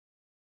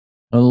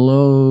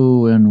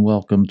Hello, and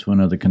welcome to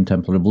another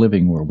Contemplative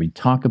Living, where we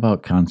talk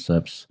about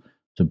concepts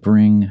to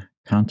bring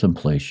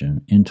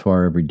contemplation into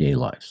our everyday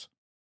lives.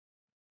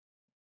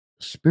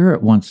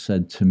 Spirit once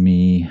said to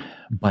me,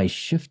 by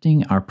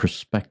shifting our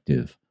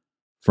perspective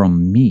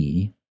from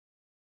me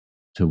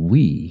to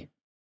we,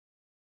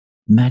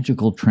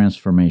 magical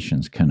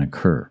transformations can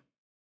occur.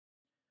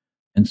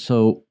 And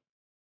so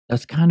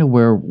that's kind of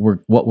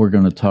what we're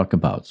going to talk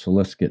about. So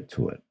let's get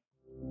to it.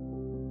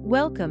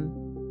 Welcome.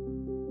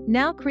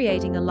 Now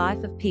creating a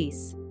life of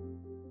peace.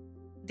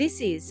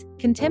 This is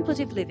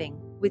Contemplative Living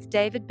with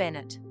David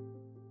Bennett.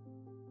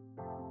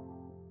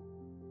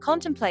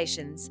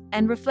 Contemplations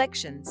and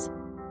reflections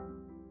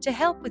to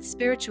help with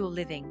spiritual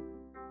living.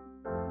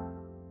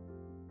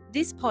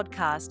 This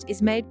podcast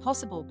is made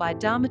possible by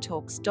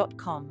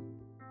dharmatalks.com.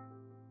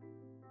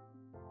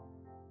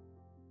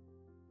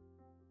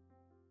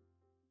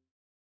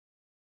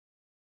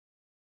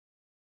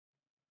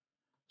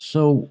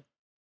 So,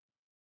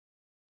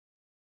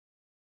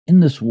 in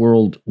this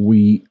world,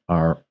 we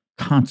are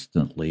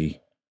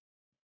constantly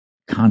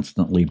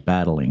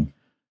battling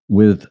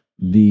with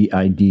the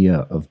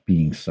idea of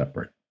being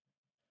separate.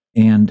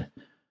 And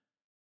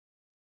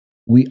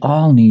we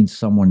all need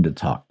someone to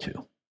talk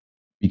to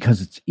because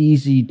it's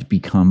easy to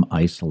become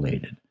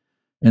isolated.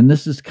 And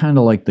this is kind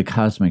of like the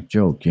cosmic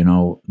joke,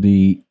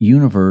 the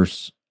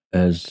universe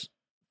has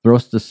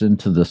thrust us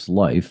into this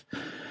life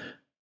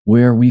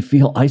where we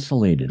feel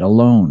isolated,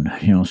 alone,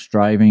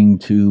 striving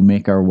to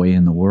make our way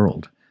in the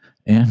world.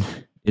 And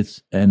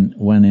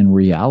when in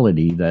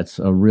reality, that's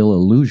a real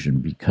illusion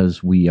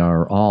because we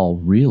are all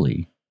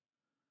really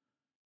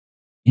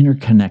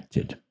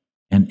interconnected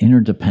and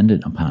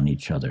interdependent upon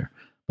each other.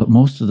 But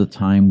most of the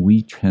time,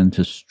 we tend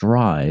to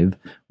strive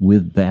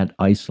with that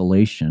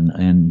isolation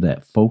and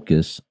that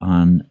focus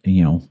on,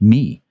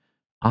 me,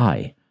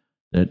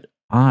 that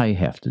I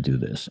have to do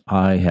this.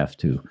 I have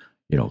to,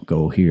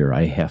 go here.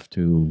 I have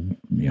to,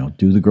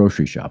 do the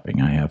grocery shopping.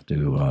 I have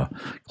to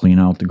clean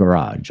out the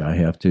garage. I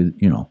have to,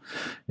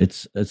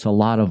 it's a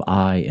lot of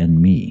I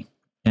and me.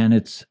 And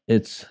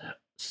it's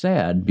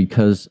sad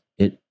because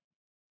it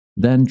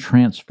then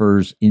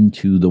transfers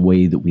into the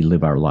way that we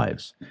live our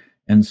lives.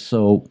 And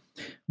so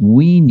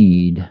we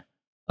need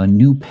a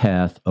new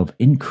path of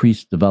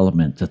increased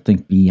development to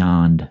think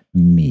beyond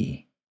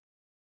me.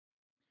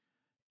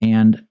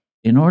 And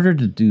in order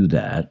to do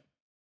that,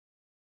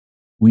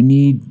 we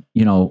need,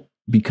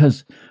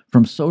 because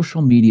from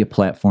social media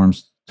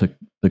platforms to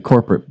the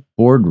corporate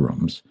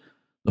boardrooms,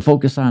 the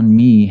focus on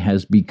me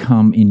has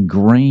become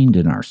ingrained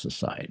in our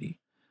society.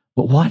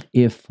 But what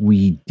if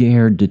we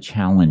dared to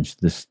challenge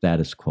this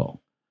status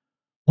quo?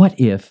 What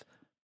if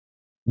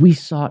we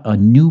sought a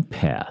new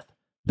path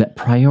that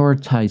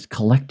prioritized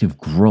collective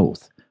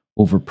growth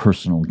over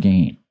personal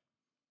gain?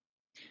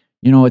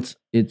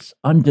 It's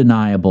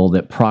undeniable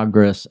that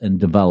progress and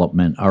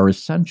development are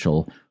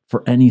essential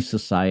for any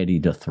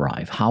society to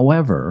thrive.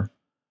 However,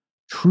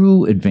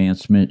 true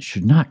advancement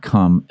should not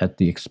come at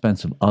the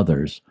expense of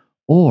others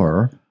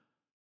or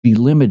be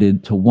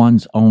limited to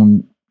one's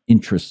own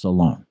interests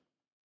alone.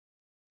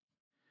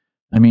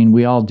 I mean,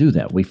 we all do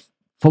that. We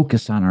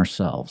focus on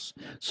ourselves.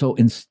 So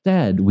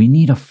instead, we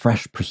need a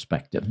fresh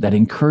perspective that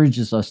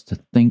encourages us to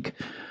think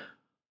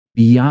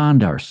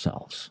beyond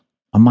ourselves,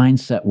 a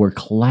mindset where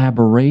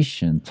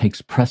collaboration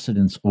takes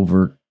precedence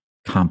over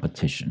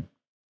competition.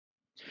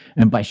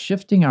 And by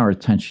shifting our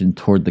attention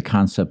toward the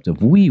concept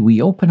of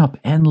we open up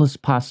endless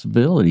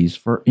possibilities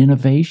for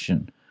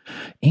innovation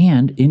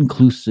and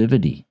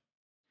inclusivity.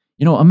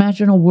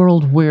 Imagine a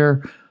world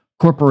where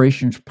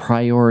corporations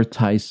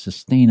prioritize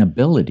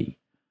sustainability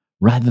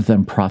rather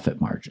than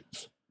profit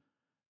margins,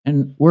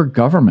 and where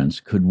governments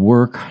could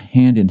work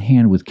hand in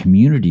hand with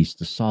communities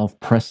to solve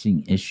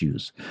pressing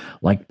issues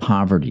like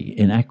poverty,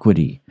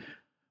 inequity,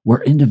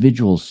 where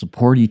individuals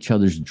support each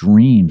other's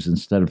dreams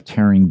instead of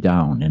tearing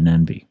down in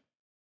envy.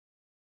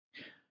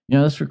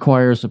 This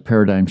requires a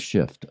paradigm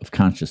shift of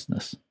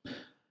consciousness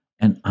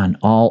and an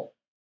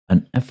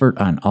effort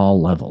on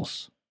all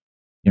levels.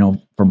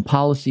 From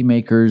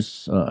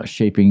policymakers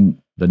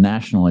shaping the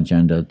national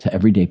agenda to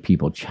everyday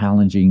people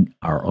challenging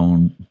our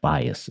own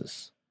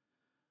biases.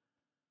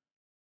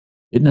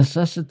 It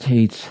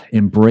necessitates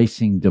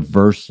embracing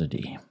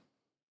diversity,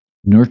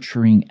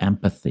 nurturing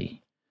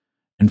empathy,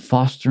 and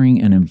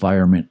fostering an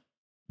environment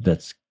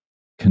that's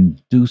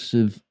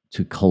conducive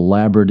to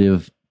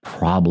collaborative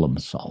problem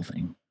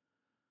solving.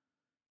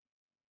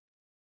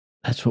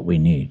 That's what we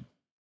need.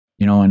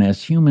 And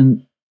as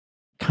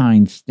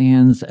humankind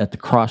stands at the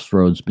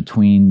crossroads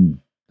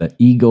between the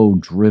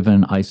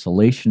ego-driven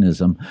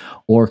isolationism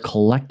or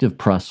collective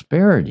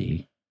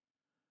prosperity,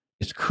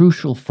 it's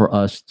crucial for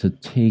us to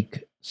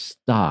take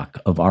stock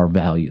of our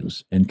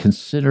values and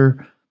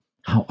consider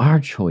how our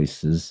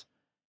choices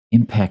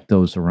impact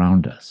those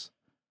around us.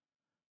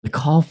 The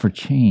call for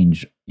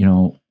change,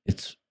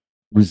 it's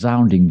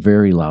resounding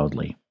very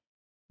loudly.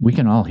 We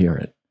can all hear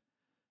it.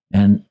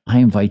 And I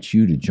invite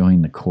you to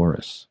join the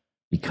chorus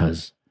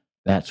because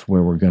that's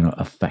where we're going to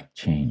affect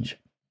change.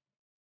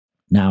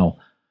 Now,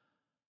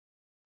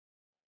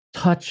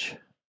 touch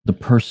the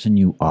person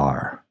you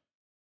are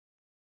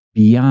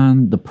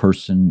beyond the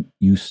person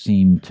you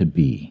seem to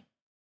be.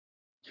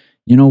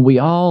 We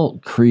all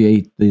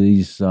create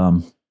these,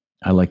 I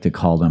like to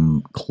call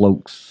them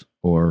cloaks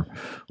or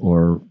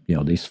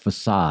these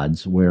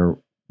facades where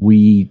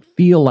we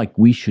feel like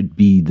we should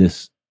be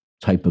this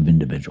type of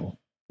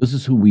individual. This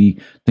is who we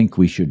think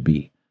we should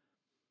be.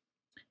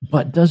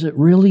 But does it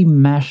really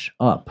mesh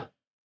up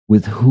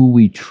with who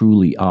we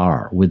truly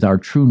are, with our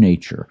true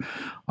nature,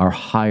 our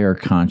higher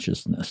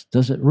consciousness?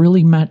 Does it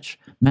really mash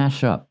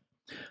up?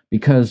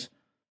 Because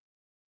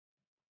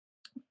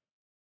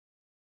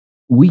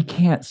we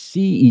can't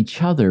see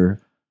each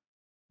other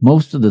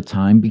most of the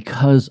time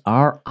because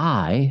our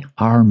I,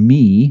 our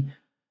me,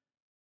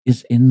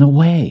 is in the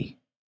way.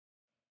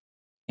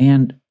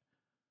 And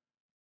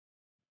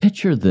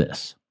picture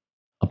this: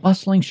 a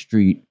bustling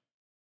street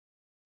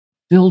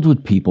filled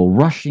with people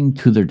rushing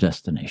to their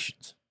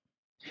destinations.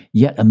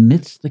 Yet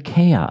amidst the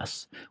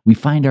chaos, we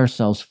find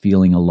ourselves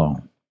feeling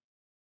alone.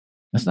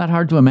 That's not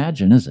hard to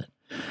imagine, is it?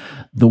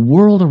 The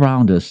world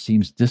around us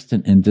seems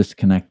distant and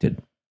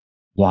disconnected.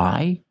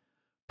 Why?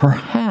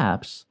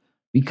 Perhaps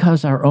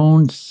because our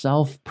own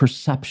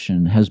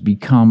self-perception has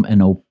become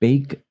an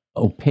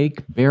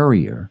opaque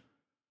barrier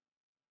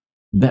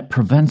that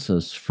prevents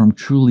us from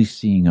truly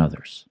seeing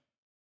others.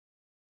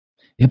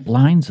 It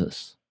blinds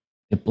us.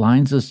 It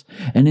blinds us.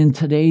 And in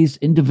today's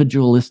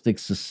individualistic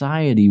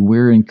society,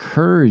 we're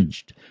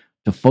encouraged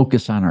to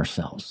focus on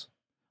ourselves,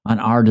 on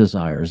our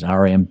desires,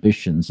 our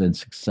ambitions, and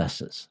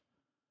successes.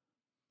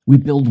 We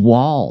build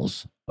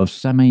walls of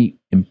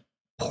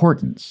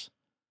semi-importance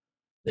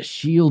that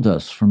shield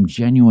us from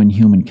genuine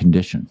human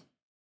condition.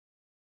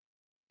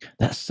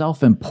 That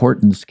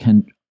self-importance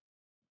can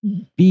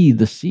be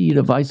the seed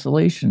of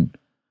isolation.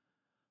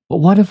 But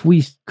what if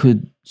we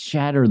could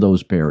shatter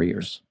those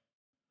barriers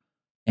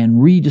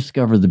and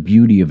rediscover the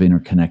beauty of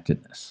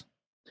interconnectedness?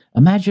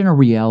 Imagine a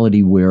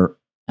reality where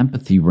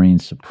empathy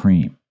reigns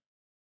supreme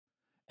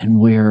and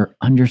where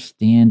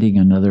understanding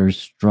another's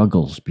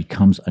struggles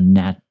becomes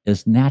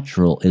as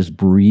natural as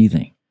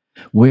breathing,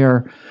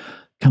 where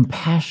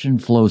compassion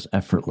flows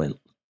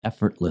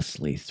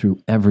effortlessly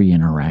through every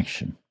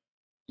interaction.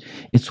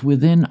 It's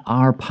within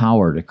our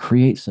power to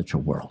create such a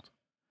world.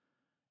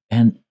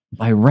 And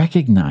by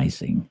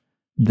recognizing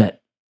that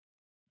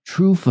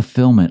true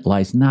fulfillment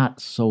lies not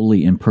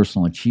solely in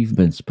personal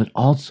achievements, but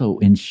also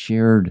in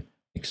shared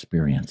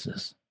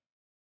experiences.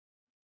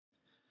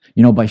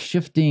 By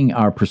shifting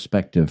our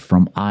perspective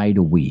from I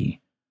to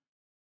we,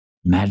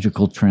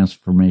 magical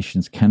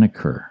transformations can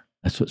occur.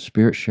 That's what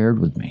Spirit shared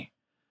with me.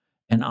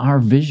 And our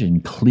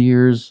vision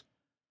clears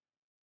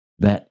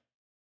that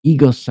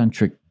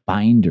egocentric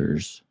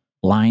blinders,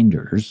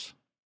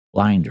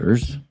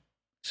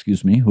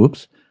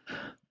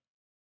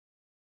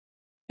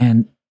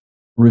 and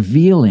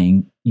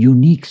revealing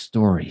unique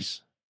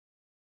stories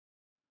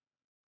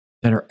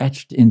that are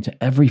etched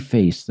into every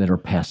face that are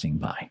passing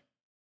by.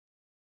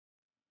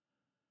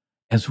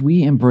 As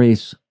we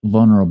embrace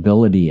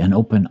vulnerability and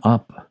open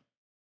up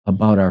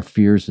about our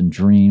fears and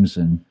dreams,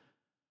 and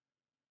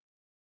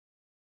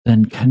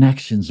then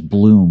connections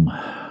bloom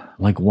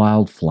like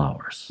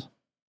wildflowers.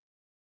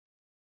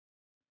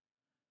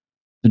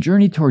 The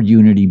journey toward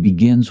unity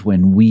begins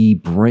when we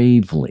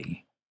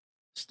bravely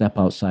step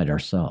outside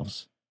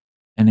ourselves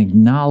and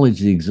acknowledge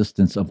the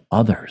existence of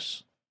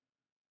others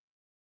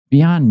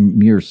beyond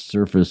mere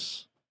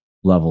surface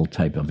level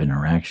type of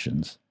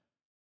interactions.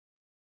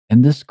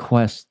 And this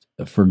quest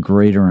for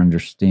greater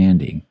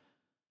understanding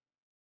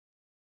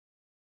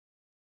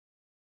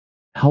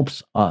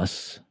helps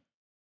us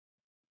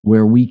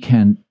where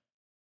the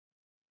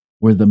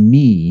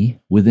me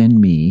within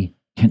me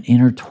can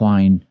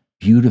intertwine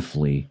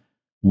beautifully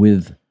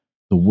with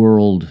the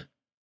world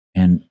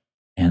and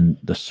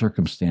the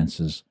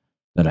circumstances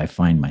that I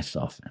find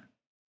myself in.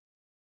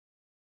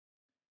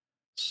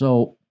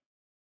 So,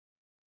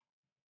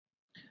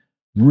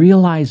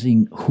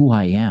 realizing who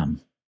I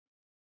am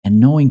and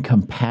knowing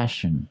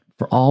compassion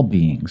for all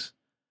beings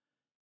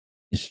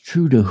is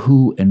true to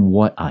who and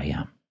what I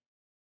am.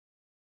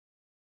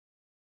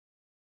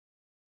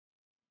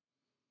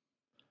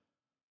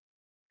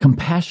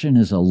 Compassion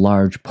is a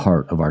large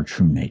part of our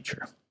true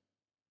nature.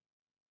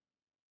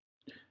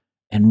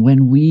 And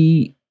when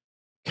we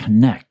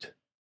connect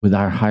with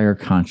our higher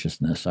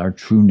consciousness, our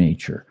true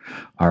nature,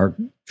 our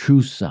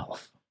true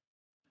self,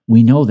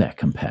 we know that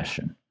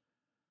compassion.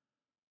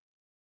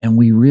 And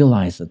we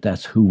realize that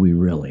that's who we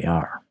really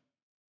are.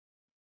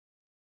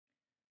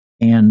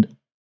 And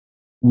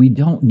we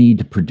don't need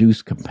to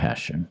produce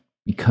compassion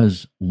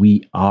because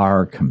we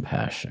are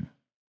compassion.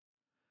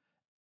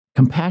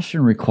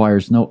 Compassion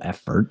requires no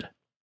effort,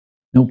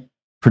 no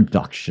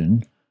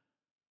production.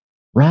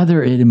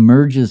 Rather, it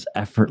emerges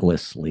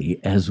effortlessly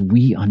as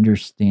we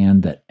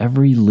understand that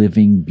every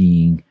living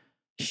being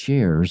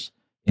shares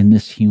in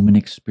this human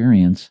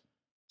experience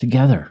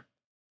together.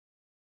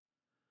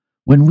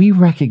 When we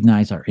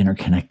recognize our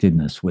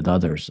interconnectedness with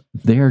others,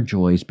 their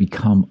joys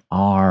become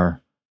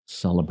our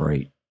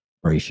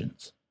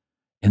celebrations,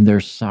 and their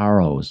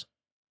sorrows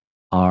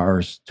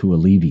ours to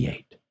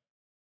alleviate.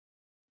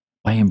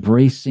 By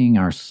embracing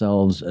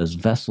ourselves as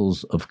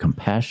vessels of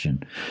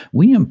compassion,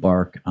 we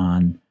embark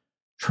on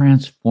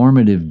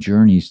transformative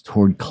journeys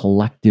toward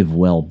collective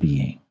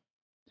well-being.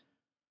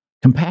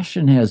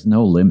 Compassion has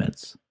no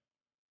limits.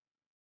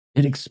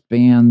 It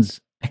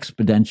expands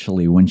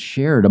exponentially when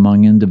shared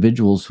among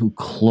individuals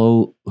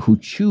who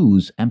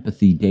choose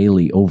empathy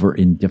daily over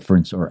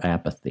indifference or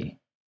apathy.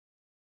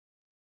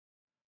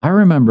 I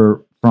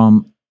remember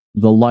from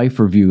the life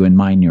review in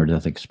my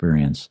near-death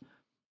experience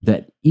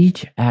that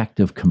each act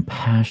of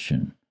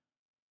compassion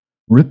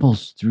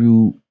ripples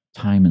through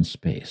time and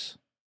space.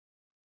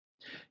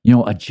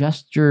 A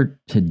gesture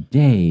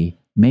today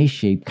may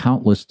shape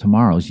countless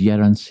tomorrows yet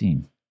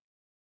unseen.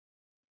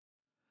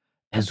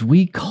 As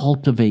we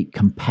cultivate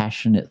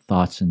compassionate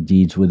thoughts and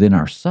deeds within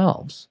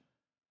ourselves,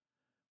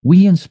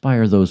 we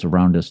inspire those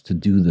around us to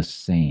do the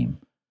same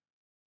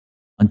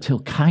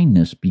until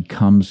kindness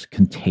becomes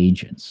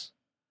contagious.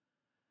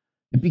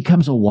 It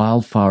becomes a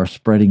wildfire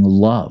spreading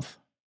love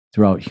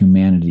throughout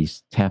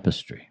humanity's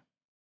tapestry.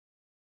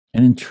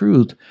 And in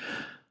truth,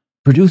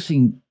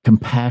 producing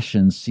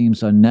compassion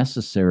seems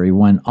unnecessary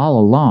when all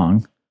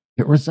along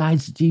it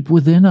resides deep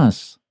within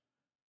us,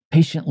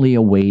 patiently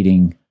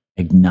awaiting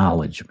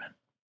acknowledgement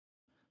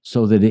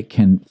so that it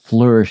can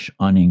flourish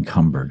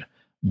unencumbered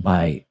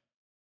by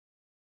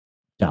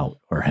doubt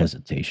or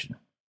hesitation.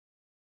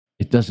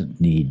 It doesn't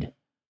need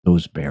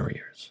those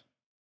barriers.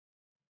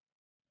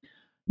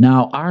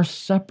 Now, our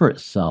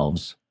separate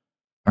selves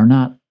are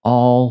not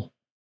all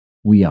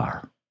we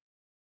are.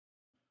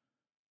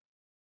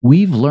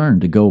 We've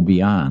learned to go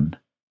beyond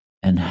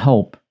and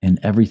help in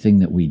everything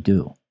that we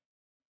do.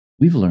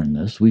 We've learned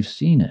this. We've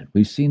seen it.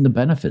 We've seen the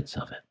benefits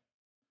of it.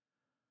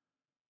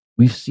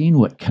 We've seen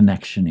what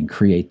connection and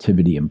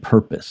creativity and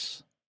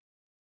purpose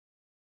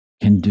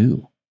can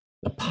do,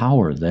 the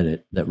power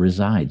that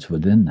resides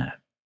within that.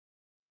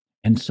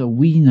 And so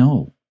we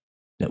know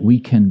that we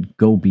can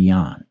go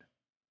beyond.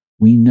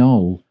 We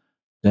know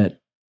that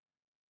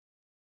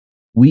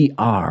we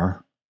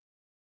are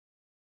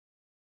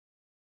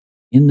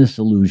in this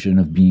illusion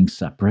of being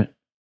separate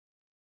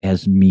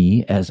as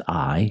me, as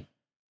I,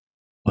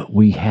 but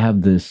we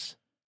have this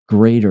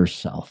greater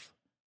self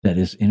that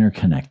is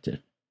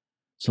interconnected.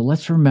 So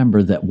let's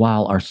remember that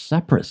while our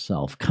separate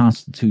self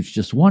constitutes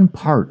just one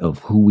part of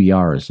who we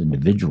are as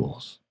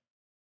individuals,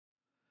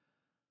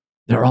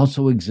 there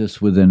also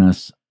exists within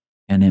us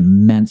an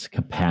immense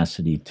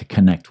capacity to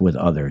connect with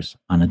others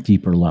on a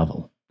deeper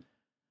level.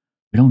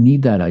 We don't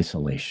need that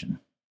isolation.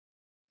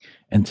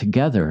 And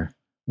together,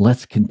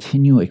 let's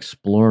continue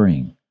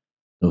exploring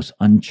those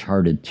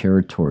uncharted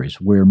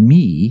territories where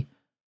me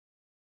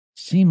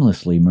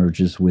seamlessly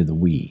merges with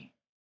we.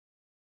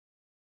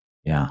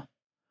 Yeah.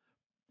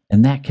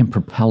 And that can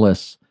propel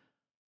us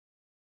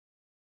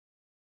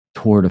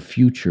toward a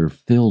future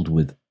filled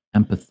with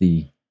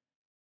empathy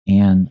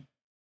and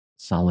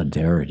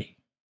solidarity.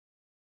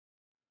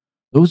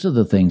 Those are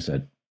the things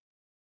that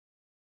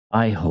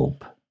I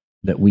hope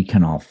that we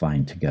can all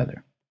find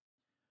together,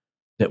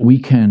 that we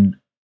can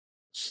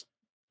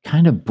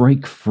kind of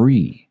break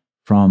free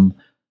from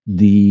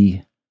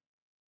the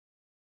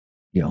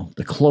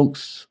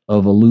cloaks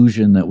of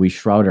illusion that we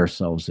shroud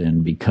ourselves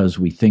in because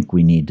we think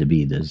we need to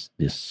be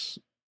this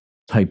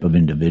type of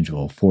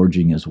individual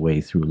forging his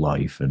way through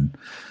life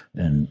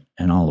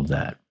and all of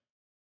that.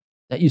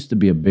 That used to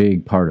be a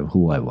big part of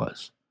who I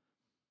was.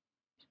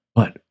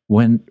 But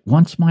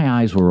once my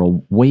eyes were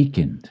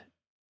awakened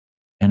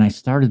and I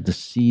started to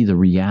see the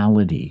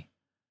reality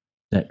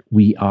that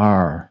we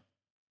are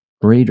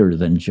greater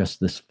than just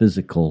this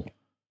physical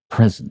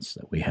presence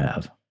that we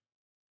have,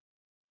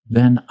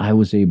 then I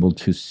was able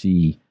to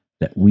see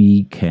that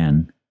we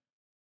can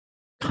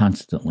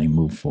constantly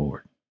move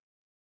forward.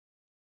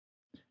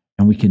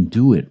 And we can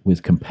do it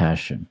with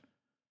compassion.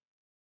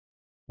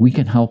 We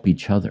can help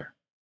each other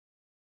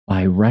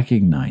by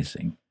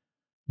recognizing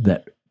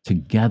that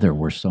together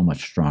we're so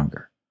much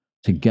stronger.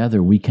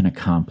 Together we can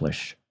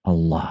accomplish a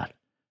lot.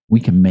 We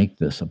can make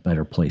this a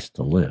better place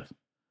to live.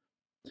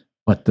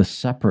 But the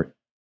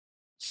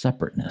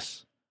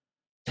separateness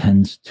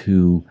tends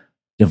to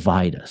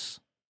divide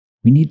us.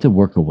 We need to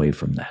work away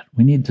from that.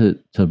 We need to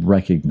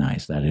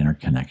recognize that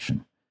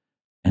interconnection.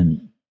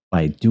 And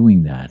by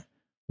doing that,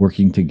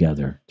 working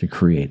together to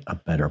create a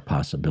better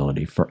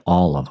possibility for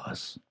all of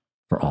us,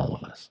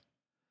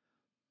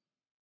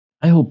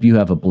 I hope you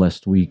have a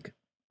blessed week.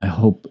 I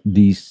hope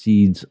these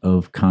seeds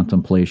of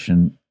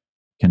contemplation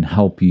can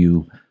help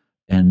you.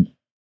 And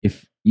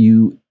if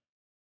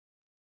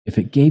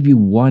it gave you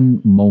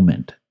one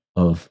moment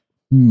of,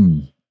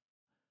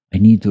 I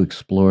need to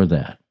explore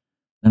that,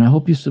 then I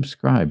hope you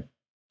subscribe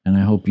and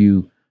I hope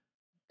you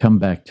come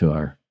back to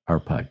our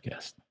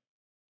podcast.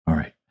 All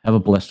right. Have a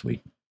blessed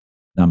week.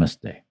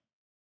 Namaste.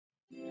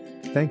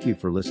 Thank you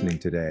for listening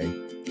today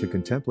to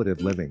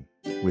Contemplative Living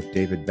with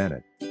David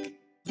Bennett.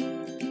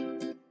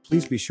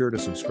 Please be sure to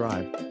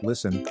subscribe,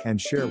 listen,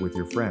 and share with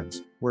your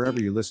friends wherever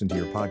you listen to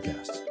your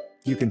podcasts.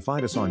 You can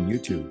find us on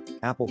YouTube,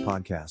 Apple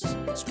Podcasts,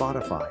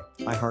 Spotify,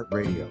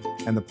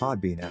 iHeartRadio, and the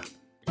Podbean app.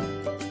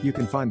 You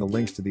can find the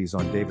links to these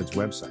on David's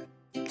website,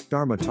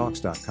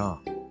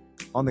 dharmatalks.com,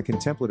 on the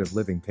Contemplative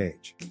Living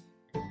page.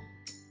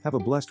 Have a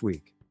blessed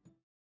week.